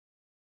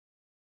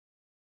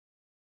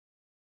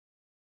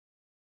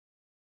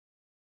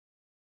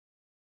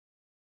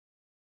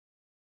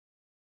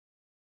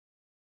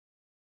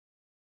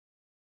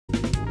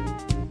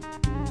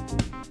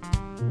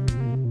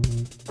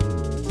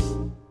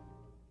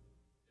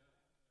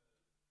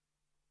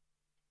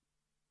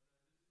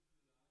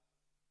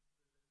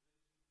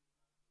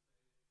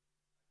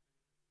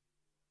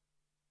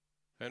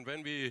And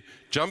when we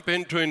jump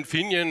into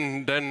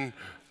Infineon, then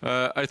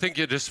I think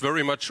it is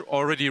very much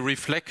already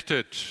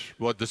reflected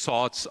what the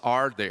thoughts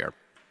are there.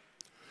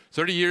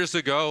 30 years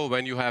ago,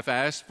 when you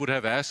would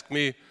have asked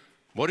me,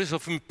 what is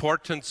of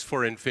importance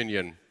for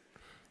Infineon?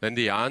 Then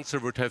the answer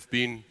would have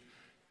been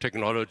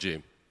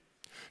technology.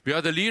 We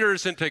are the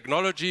leaders in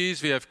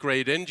technologies, we have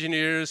great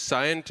engineers,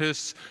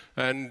 scientists,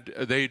 and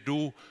they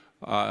do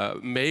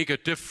make a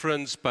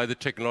difference by the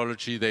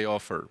technology they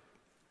offer.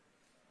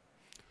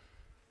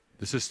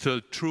 This is still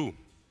true.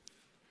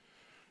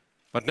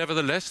 But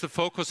nevertheless, the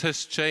focus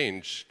has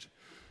changed.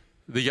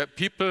 The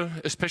people,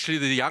 especially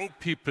the young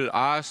people,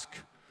 ask,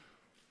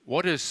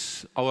 what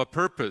is our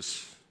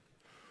purpose?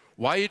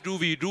 Why do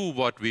we do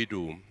what we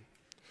do?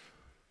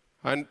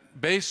 And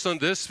based on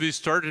this, we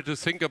started to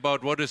think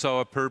about what is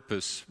our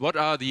purpose? What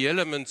are the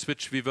elements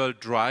which we will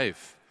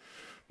drive?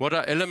 What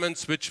are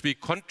elements which we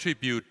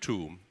contribute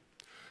to?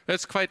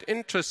 That's quite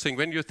interesting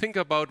when you think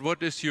about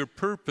what is your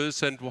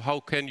purpose and how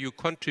can you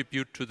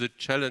contribute to the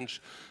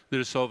challenge that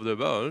is of the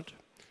world.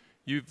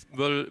 You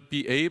will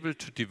be able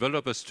to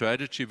develop a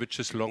strategy which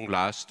is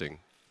long-lasting,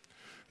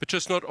 which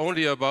is not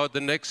only about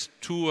the next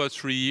 2 or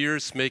 3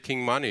 years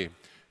making money.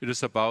 It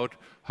is about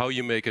how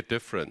you make a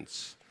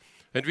difference.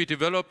 And we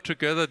developed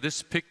together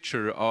this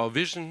picture, our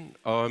vision,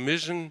 our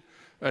mission,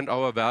 and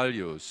our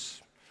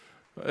values.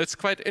 It's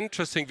quite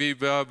interesting. We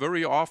were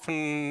very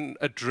often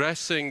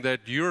addressing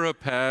that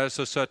Europe has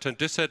a certain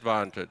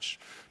disadvantage,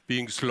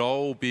 being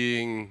slow,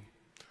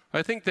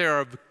 I think there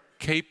are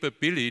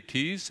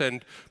capabilities,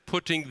 and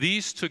putting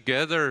these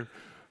together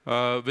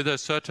with a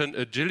certain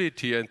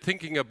agility and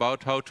thinking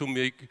about how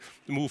to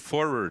move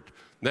forward,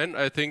 then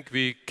I think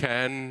we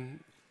can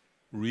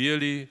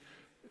really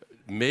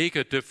make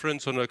a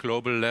difference on a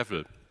global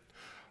level.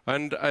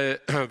 And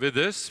with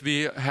this,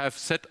 we have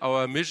set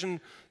our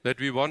mission that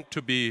we want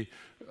to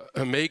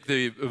make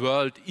the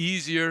world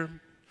easier,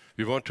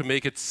 we want to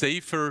make it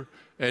safer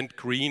and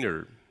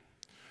greener.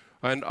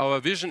 And our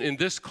vision in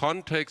this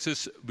context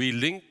is we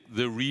link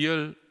the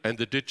real and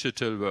the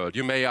digital world.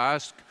 You may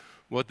ask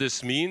what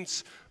this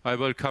means. I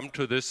will come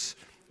to this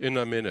in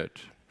a minute.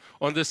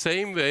 On the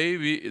same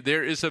way,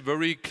 there is a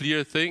very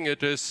clear thing.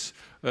 It is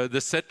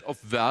the set of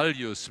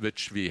values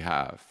which we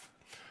have.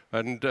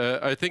 And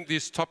I think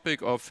this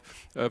topic of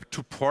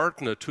to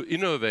partner, to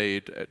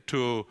innovate,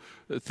 to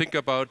think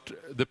about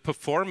the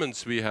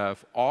performance we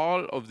have,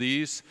 all of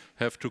these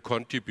have to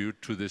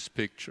contribute to this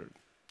picture.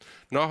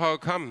 Now, how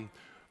come?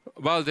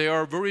 Well, there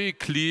are very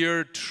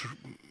clear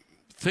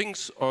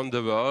things on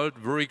the world,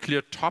 very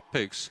clear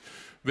topics,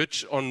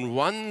 which on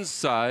one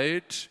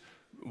side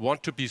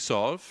want to be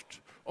solved,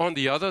 on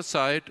the other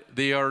side,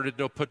 they are an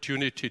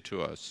opportunity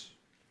to us.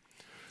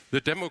 The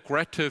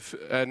demographic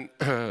and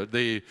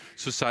the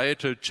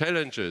societal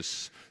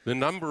challenges, the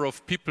number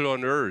of people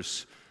on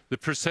Earth, the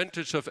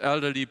percentage of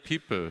elderly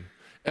people,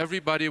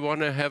 everybody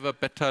wants to have a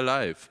better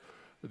life.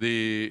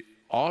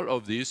 All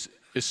of this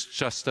is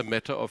just a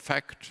matter of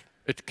fact.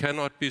 It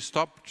cannot be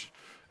stopped.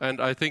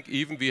 And I think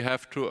even we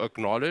have to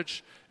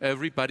acknowledge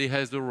everybody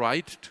has the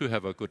right to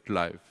have a good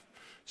life.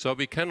 So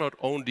we cannot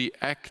only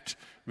act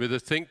with the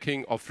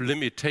thinking of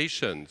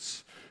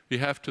limitations. We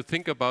have to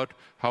think about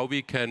how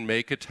we can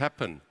make it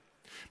happen.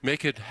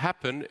 Make it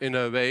happen in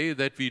a way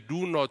that we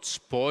do not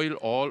spoil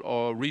all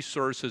our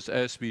resources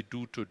as we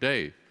do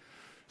today.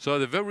 So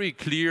the very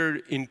clear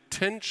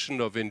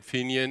intention of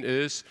Infineon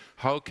is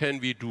how can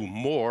we do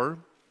more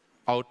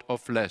out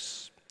of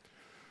less?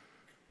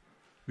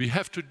 We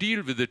have to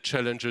deal with the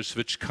challenges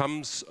which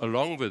comes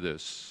along with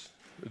this.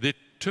 The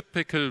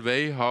typical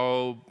way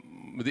how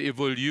the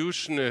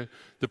evolution,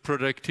 the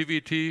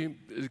productivity,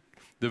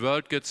 the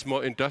world gets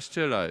more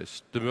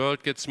industrialized, the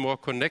world gets more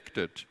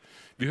connected.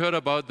 We heard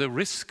about the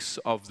risks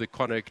of the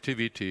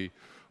connectivity.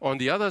 On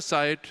the other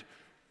side,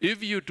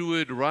 if you do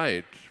it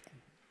right,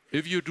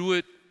 if you do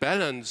it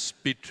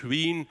balanced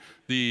between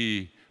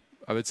the,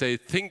 I would say,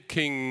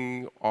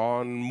 thinking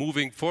on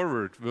moving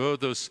forward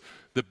versus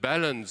the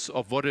balance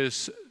of what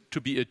is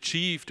to be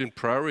achieved in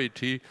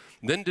priority,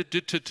 then the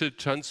digital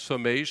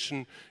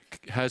transformation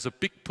has a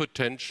big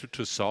potential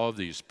to solve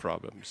these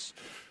problems.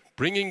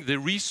 Bringing the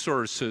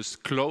resources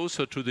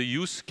closer to the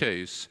use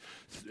case,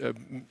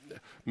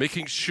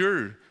 making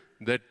sure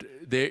that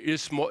there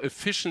is more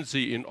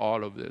efficiency in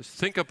all of this.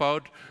 Think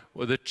about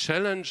the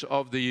challenge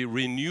of the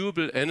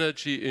renewable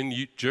energy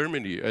in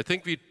Germany. I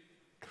think we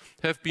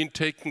have been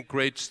taking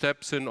great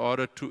steps in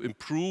order to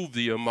improve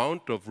the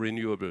amount of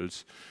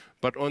renewables.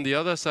 But on the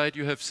other side,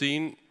 you have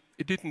seen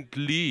it didn't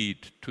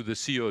lead to the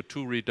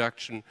CO2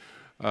 reduction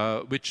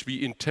which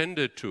we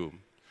intended to.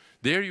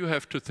 There you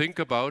have to think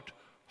about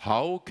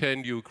how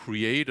can you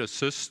create a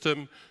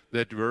system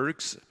that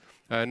works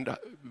and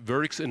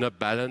works in a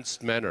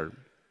balanced manner.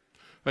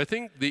 I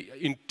think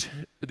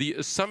the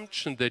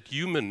assumption that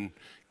human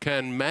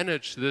can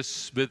manage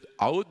this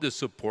without the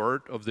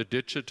support of the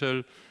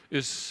digital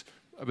is,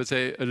 I would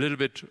say, a little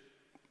bit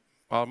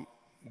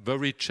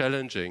very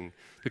challenging.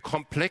 The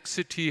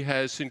complexity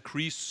has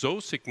increased so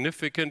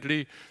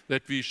significantly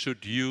that we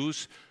should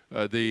use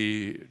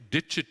the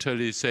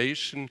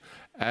digitalization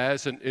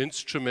as an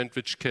instrument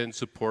which can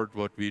support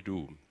what we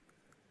do.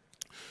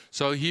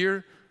 So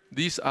here,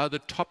 these are the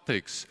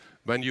topics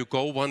when you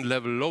go one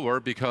level lower,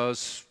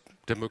 because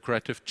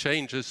democratic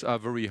changes are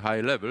very high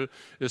level,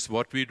 is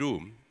what we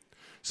do.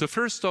 So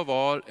first of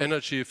all,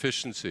 energy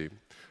efficiency.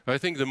 I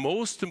think the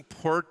most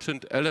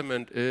important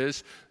element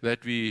is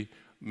that we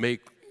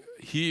make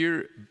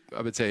here,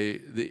 I would say,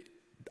 the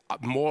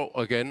more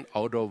again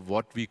out of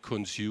what we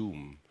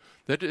consume.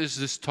 That is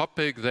this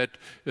topic that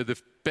the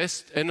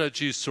best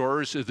energy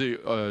source is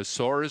the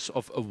source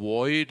of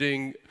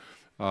avoiding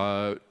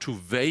to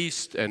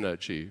waste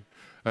energy.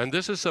 And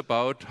this is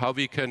about how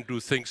we can do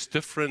things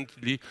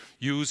differently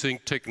using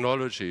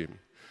technology.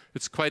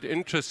 It's quite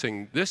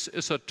interesting. This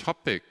is a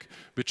topic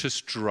which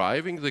is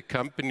driving the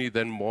company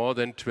then more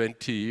than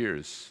 20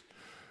 years.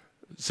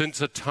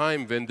 Since a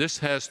time when this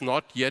has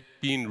not yet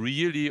been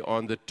really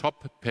on the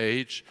top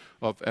page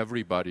of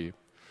everybody.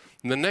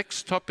 And the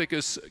next topic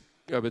is,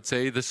 I would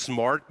say, the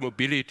smart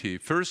mobility.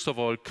 First of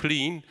all,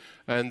 clean,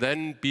 and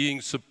then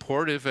being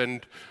supportive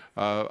and,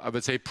 I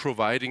would say,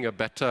 providing a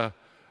better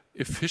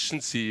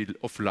efficiency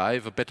of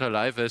life, a better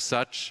life as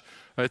such.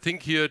 I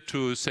think here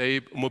to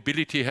say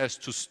mobility has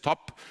to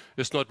stop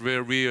is not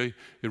very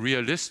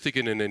realistic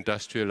in an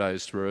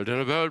industrialized world, in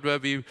a world where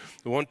we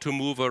want to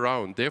move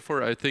around.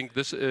 Therefore, I think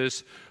this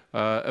is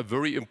a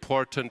very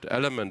important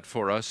element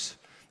for us.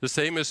 The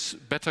same is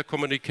better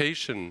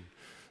communication.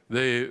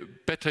 The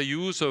better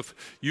use of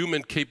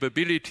human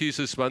capabilities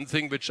is one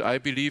thing which I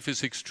believe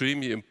is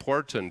extremely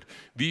important.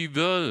 We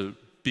will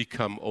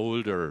become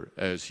older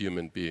as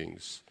human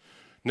beings.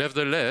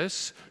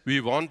 Nevertheless, we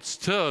want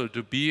still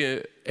to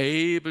be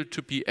able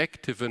to be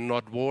active and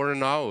not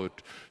worn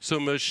out. So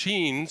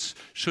machines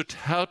should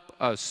help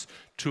us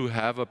to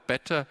have a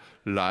better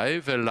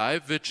life, a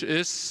life which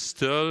is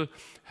still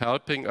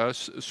helping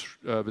us,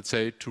 I would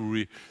say,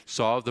 to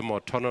resolve the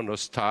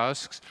autonomous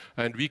tasks,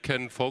 and we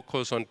can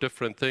focus on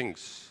different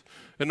things.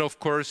 And of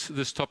course,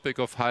 this topic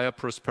of higher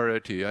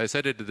prosperity. I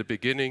said it at the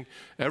beginning,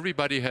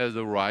 everybody has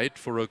a right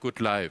for a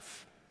good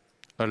life.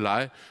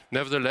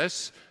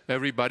 Nevertheless,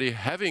 everybody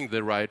having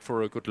the right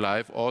for a good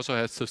life also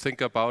has to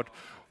think about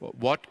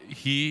what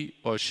he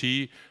or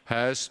she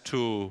has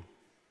to,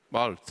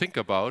 well, think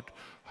about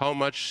how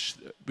much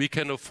we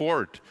can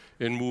afford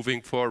in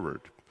moving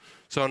forward.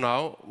 So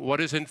now, what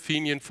is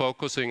Infineon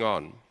focusing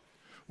on?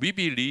 We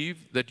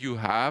believe that you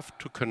have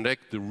to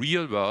connect the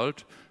real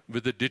world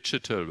with the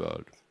digital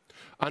world.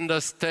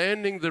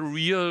 Understanding the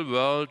real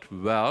world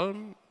well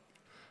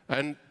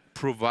and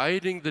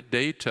providing the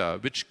data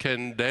which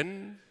can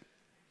then,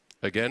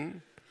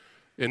 again,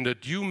 in a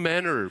due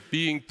manner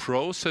being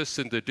processed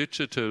in the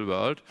digital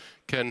world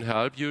can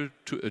help you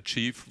to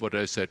achieve what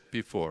I said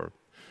before.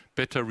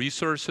 Better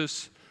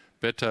resources,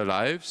 better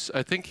lives.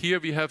 I think here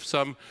we have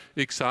some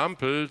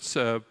examples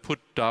put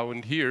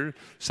down here.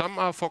 Some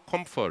are for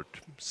comfort,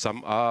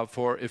 some are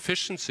for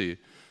efficiency,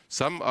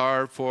 some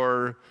are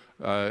for,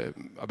 I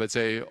would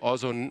say,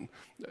 also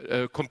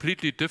a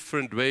completely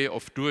different way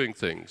of doing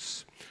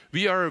things.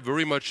 We are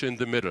very much in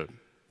the middle.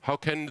 How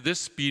can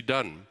this be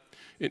done?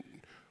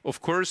 Of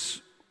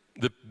course,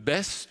 the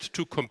best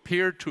to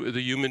compare to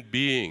the human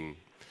being.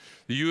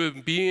 The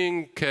human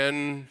being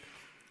can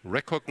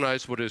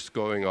recognize what is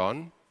going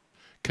on,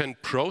 can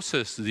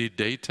process the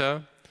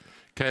data,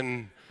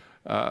 can,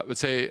 let's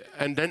say,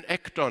 and then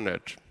act on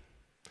it.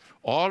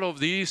 All of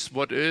these,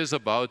 what is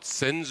about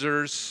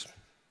sensors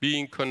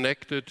being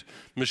connected,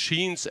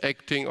 machines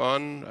acting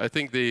on, I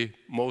think the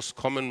most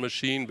common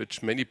machine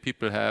which many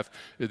people have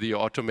is the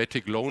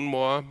automatic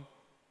lawnmower.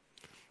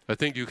 I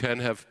think you can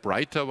have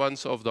brighter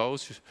ones of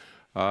those.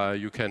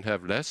 You can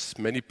have less.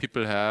 Many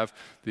people have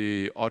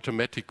the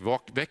automatic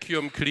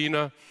vacuum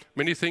cleaner.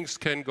 Many things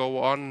can go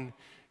on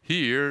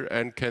here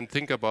and can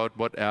think about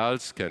what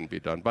else can be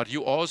done. But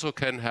you also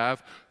can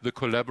have the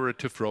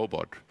collaborative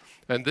robot.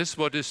 And this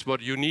is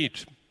what you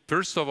need.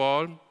 First of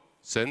all,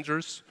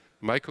 sensors,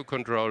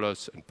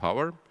 microcontrollers and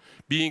power,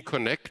 being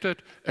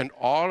connected, and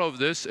all of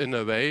this in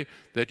a way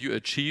that you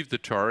achieve the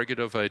target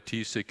of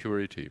IT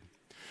security.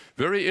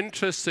 Very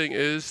interesting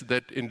is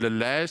that in the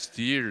last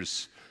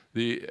years,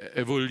 the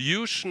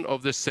evolution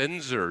of the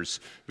sensors,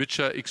 which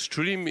are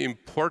extremely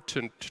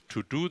important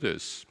to do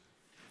this.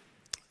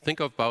 Think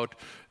about,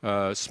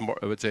 I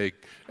would say,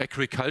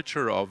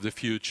 agriculture of the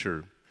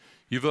future.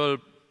 You will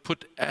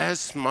put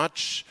as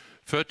much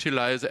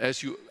fertilizer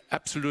as you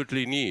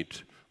absolutely need,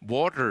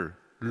 water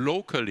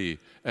locally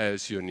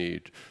as you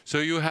need. So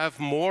you have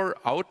more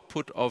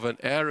output of an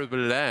arable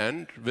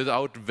land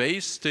without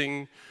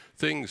wasting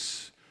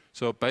things.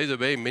 So by the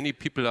way, many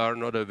people are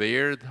not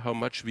aware how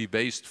much we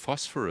waste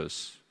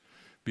phosphorus.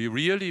 We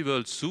really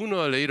will sooner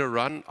or later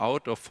run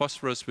out of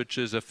phosphorus, which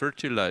is a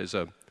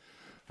fertilizer.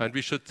 And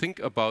we should think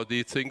about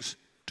these things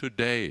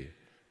today,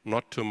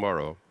 not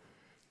tomorrow.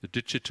 The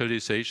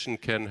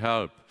digitalization can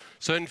help.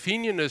 So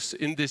Infineon is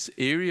in this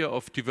area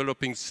of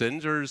developing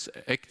sensors,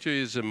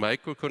 actuators and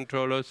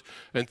microcontrollers,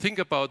 and think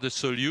about the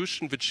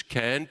solution which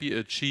can be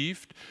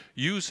achieved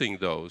using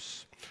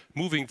those.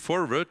 moving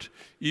forward,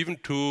 even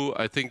to,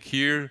 I think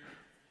here,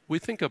 we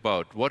think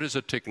about what is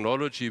a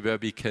technology where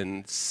we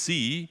can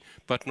see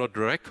but not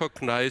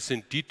recognize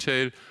in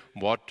detail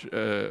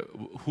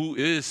who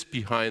is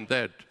behind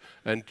that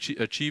and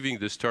achieving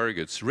these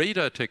targets.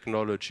 Radar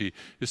technology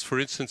is, for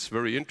instance,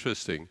 very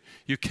interesting.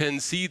 You can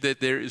see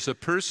that there is a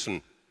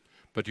person,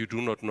 but you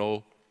do not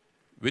know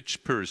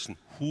which person,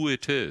 who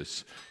it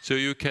is. So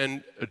you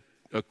can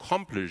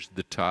accomplish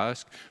the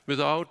task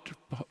without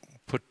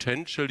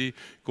potentially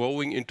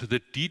going into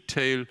the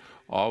detail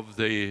of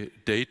the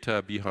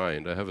data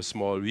behind. I have a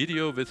small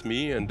video with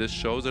me, and this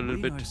shows a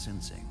little bit. Radar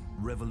sensing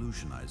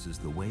revolutionizes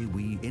the way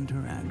we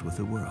interact with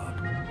the world.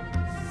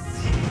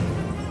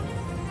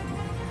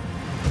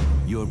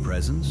 Your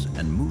presence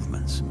and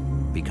movements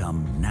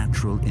become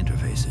natural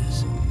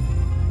interfaces.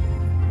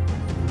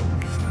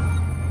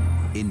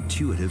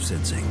 Intuitive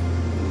sensing.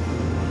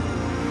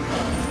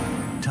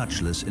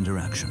 Touchless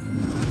interaction.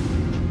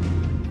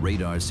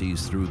 Radar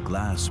sees through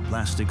glass,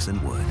 plastics, and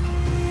wood.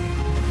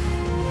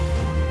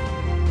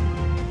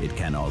 It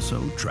can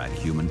also track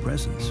human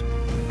presence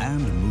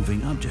and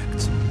moving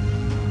objects.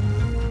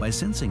 By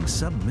sensing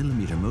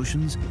sub-millimeter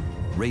motions,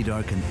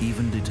 radar can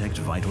even detect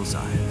vital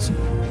signs.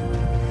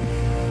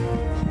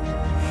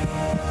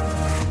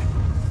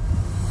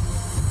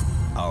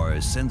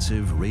 Our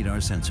sensitive radar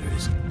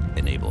sensors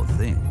enable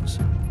things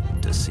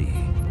to see.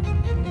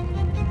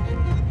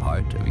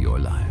 Part of your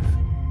life,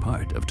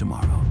 part of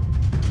tomorrow.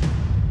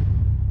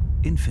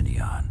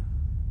 Infineon.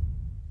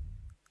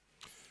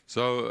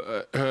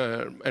 So,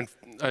 and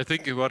I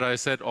think what I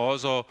said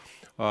also,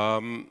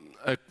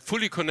 a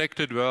fully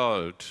connected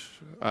world,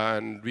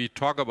 and we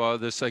talk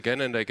about this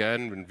again and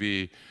again when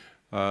we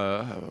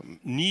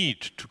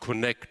need to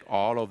connect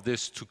all of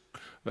this to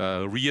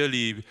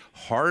really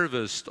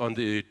harvest on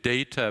the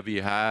data we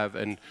have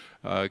and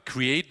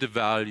create the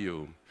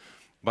value.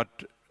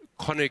 But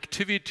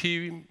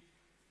connectivity,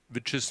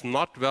 which is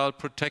not well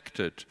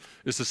protected,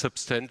 is a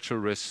substantial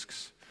risk.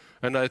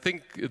 And I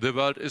think the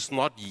world is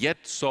not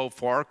yet so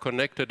far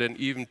connected, and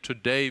even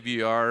today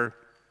we are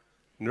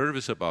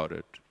nervous about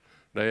it.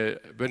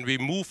 When we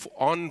move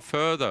on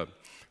further,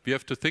 we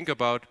have to think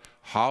about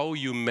how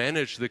you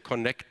manage the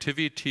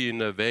connectivity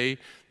in a way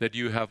that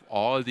you have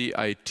all the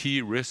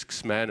IT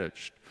risks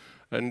managed.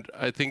 And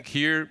I think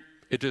here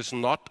it is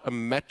not a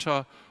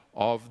matter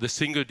of the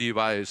single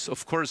device.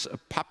 Of course, a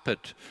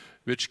puppet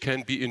which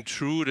can be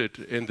intruded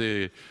in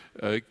the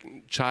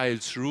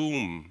child's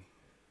room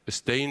is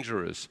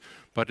dangerous,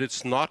 but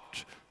it's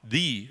not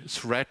the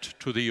threat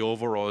to the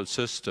overall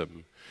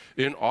system.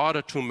 In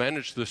order to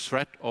manage the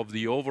threat of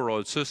the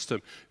overall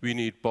system, we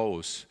need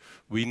both.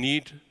 We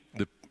need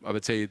I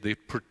would say, the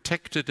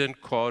protected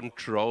and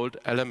controlled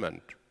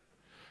element,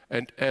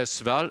 and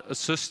as well a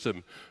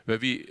system where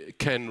we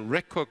can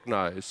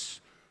recognize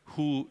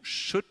who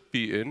should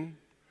be in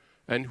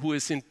and who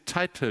is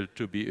entitled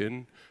to be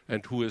in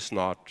and who is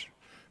not.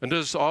 And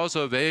there's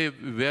also a way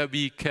where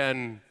we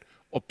can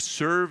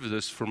observe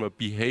this from a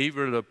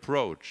behavioral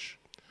approach.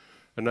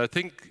 And I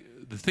think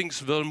the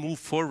things will move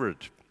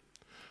forward.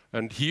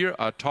 And here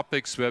are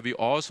topics where we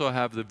also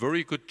have the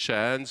very good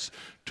chance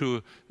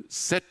to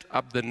set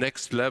up the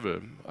next level.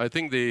 I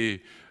think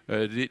the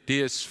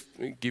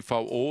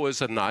DSGVO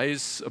is a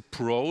nice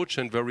approach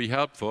and very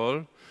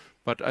helpful,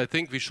 but I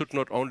think we should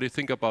not only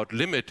think about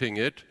limiting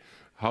it,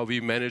 how we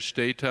manage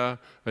data,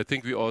 I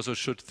think we also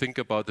should think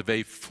about the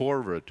way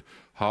forward,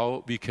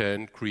 how we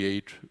can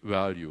create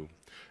value.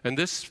 And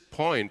this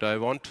point I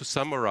want to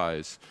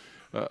summarize.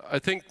 I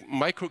think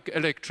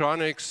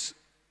microelectronics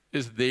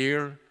is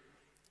there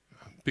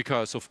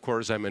because, of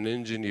course, I'm an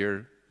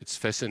engineer, it's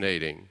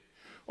fascinating.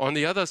 On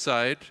the other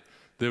side,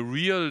 the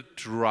real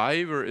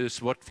driver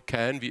is what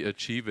can be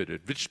achieved with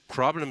it, which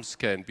problems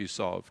can be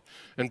solved.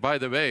 And by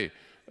the way,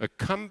 a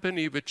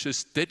company which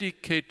is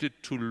dedicated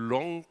to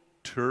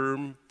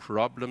long-term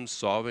problem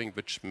solving,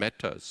 which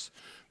matters,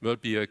 will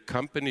be a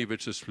company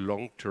which is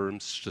long-term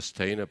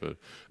sustainable.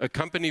 A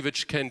company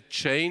which can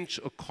change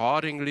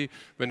accordingly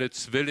when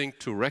it's willing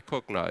to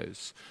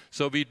recognize.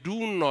 So we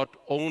do not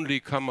only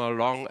come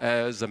along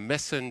as a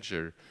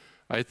messenger.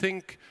 I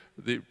think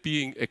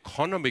being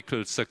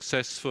economically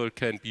successful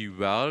can be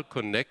well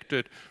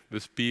connected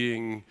with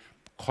being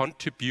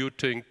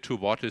contributing to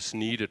what is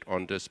needed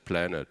on this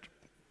planet.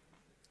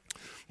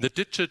 The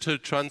digital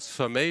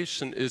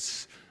transformation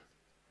is,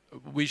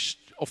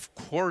 of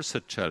course,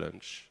 a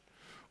challenge.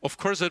 Of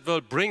course, it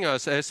will bring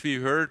us, as we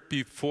heard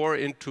before,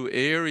 into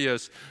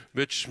areas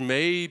which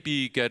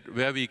maybe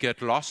where we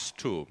get lost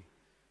to.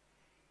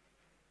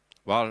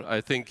 Well,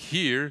 I think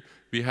here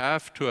we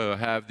have to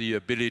have the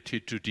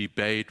ability to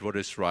debate what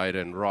is right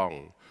and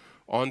wrong.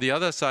 On the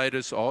other side,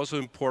 it's also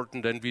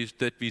important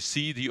that we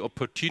see the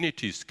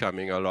opportunities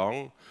coming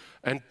along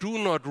and do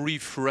not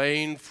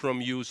refrain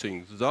from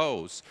using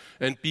those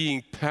and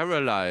being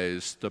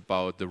paralyzed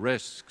about the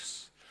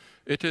risks.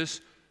 It is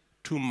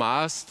to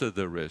master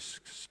the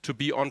risks, to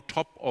be on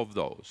top of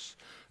those.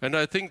 And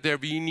I think there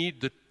we need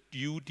the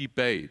due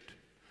debate.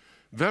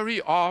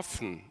 Very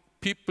often,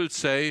 people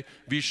say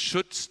we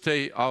should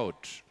stay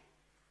out.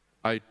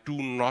 I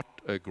do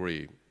not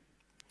agree.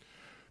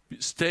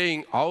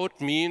 Staying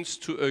out means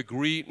to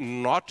agree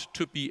not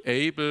to be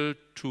able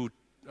to,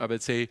 I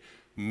would say,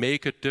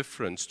 make a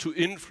difference, to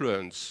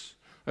influence,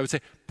 I would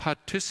say,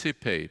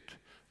 participate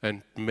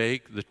and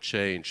make the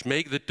change,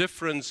 make the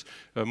difference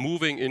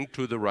moving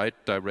into the right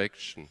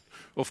direction.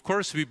 Of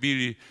course, we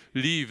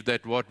believe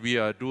that what we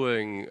are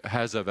doing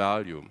has a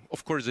value.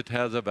 Of course, it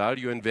has a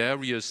value in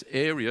various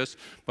areas,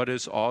 but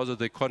it's also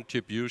the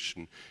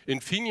contribution.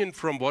 Infineon,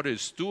 from what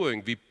it's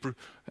doing, we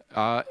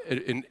are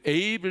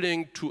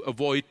enabling to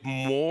avoid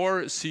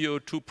more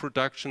CO2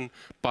 production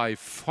by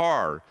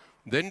far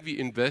than we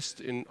invest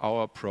in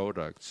our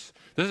products.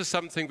 This is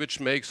something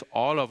which makes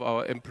all of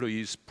our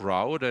employees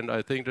proud, and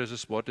I think this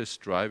is what is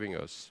driving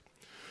us.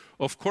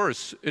 Of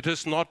course, it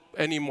is not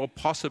anymore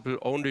possible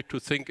only to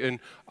think in,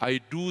 I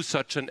do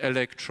such an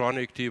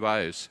electronic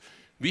device.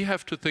 We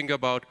have to think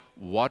about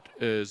what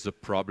is the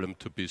problem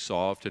to be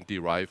solved and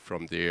derive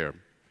from there.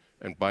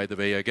 And by the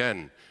way,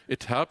 again,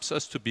 it helps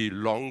us to be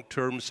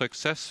long-term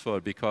successful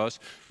because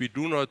we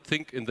do not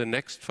think in the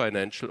next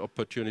financial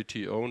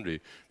opportunity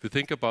only. We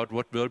think about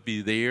what will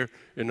be there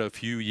in a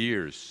few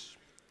years.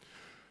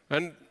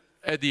 And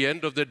at the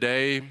end of the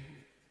day,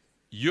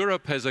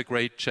 Europe has a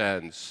great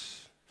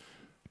chance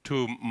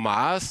to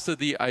master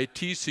the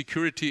IT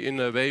security in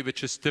a way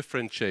which is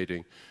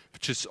differentiating,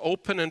 which is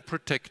open and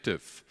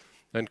protective,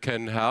 and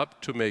can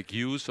help to make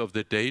use of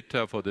the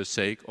data for the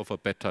sake of a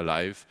better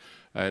life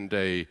and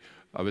I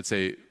would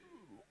say,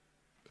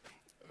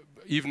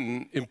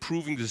 even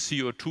improving the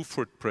CO2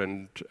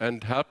 footprint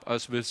and help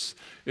us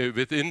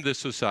within the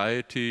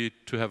society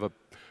to have a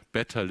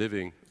better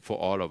living for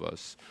all of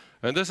us.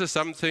 And this is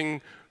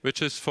something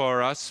which is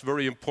for us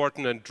very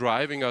important and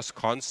driving us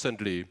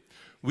constantly.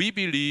 We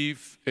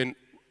believe in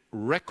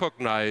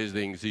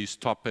recognizing these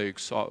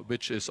topics,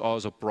 which is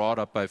also brought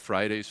up by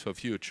Fridays for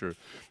Future.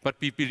 But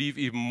we believe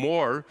even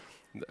more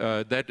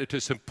that it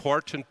is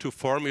important to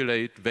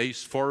formulate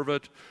ways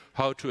forward,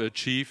 how to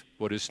achieve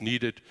what is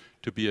needed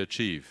to be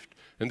achieved.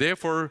 And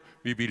therefore,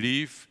 we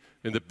believe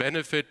in the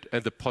benefit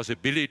and the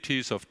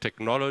possibilities of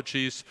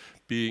technologies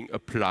being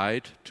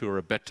applied to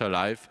a better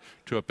life,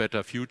 to a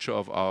better future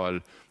of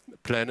our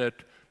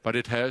planet, but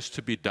it has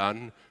to be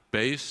done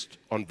based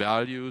on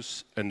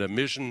values and a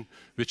mission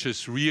which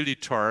is really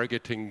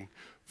targeting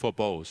for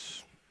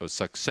both a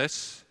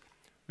success,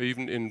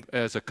 even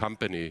as a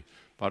company,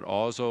 but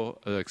also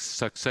a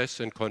success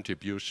and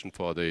contribution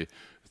for the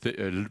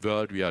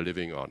world we are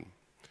living on.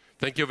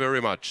 Thank you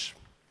very much.